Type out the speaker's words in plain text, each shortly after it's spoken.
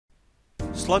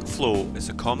Slug flow is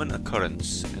a common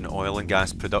occurrence in oil and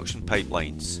gas production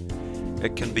pipelines.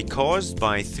 It can be caused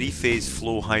by three-phase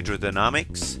flow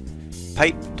hydrodynamics,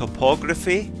 pipe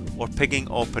topography, or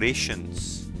pigging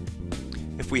operations.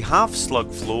 If we have slug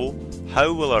flow,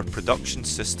 how will our production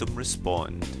system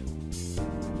respond?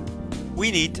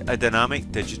 We need a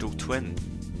dynamic digital twin,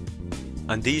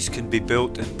 and these can be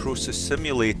built in process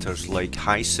simulators like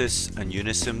MySep and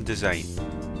UniSim Design.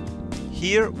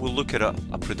 Here we'll look at a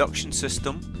production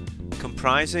system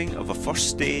comprising of a first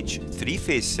stage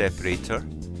three-phase separator,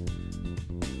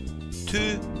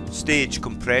 two-stage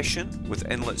compression with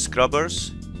inlet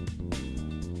scrubbers,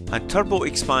 and turbo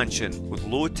expansion with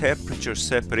low temperature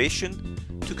separation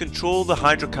to control the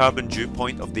hydrocarbon dew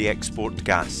point of the export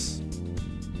gas.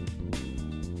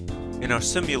 In our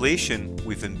simulation,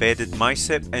 we've embedded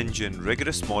MySep Engine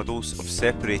rigorous models of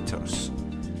separators.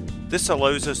 This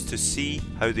allows us to see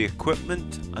how the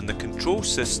equipment and the control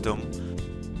system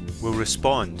will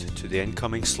respond to the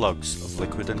incoming slugs of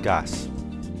liquid and gas.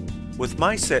 With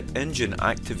MySep Engine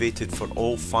activated for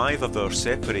all 5 of our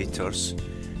separators,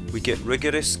 we get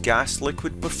rigorous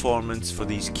gas-liquid performance for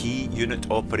these key unit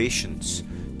operations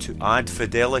to add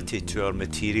fidelity to our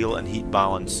material and heat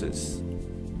balances.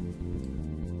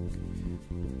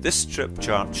 This strip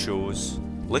chart shows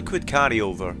liquid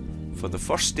carryover for the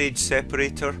first stage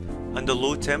separator and the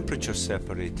low temperature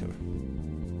separator.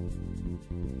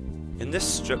 In this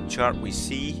strip chart we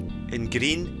see in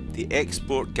green the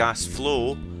export gas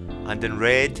flow and in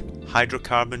red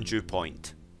hydrocarbon dew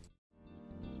point.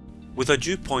 With a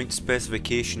dew point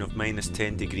specification of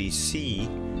 -10 degrees C,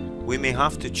 we may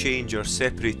have to change our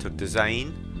separator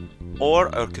design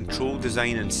or our control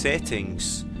design and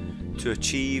settings to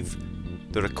achieve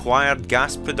the required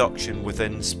gas production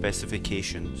within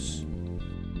specifications.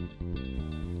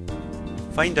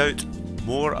 Find out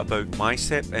more about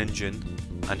MySep Engine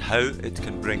and how it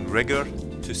can bring rigour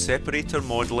to separator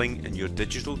modelling in your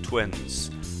digital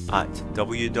twins at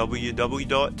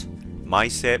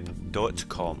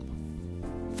www.mysep.com.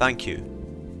 Thank you.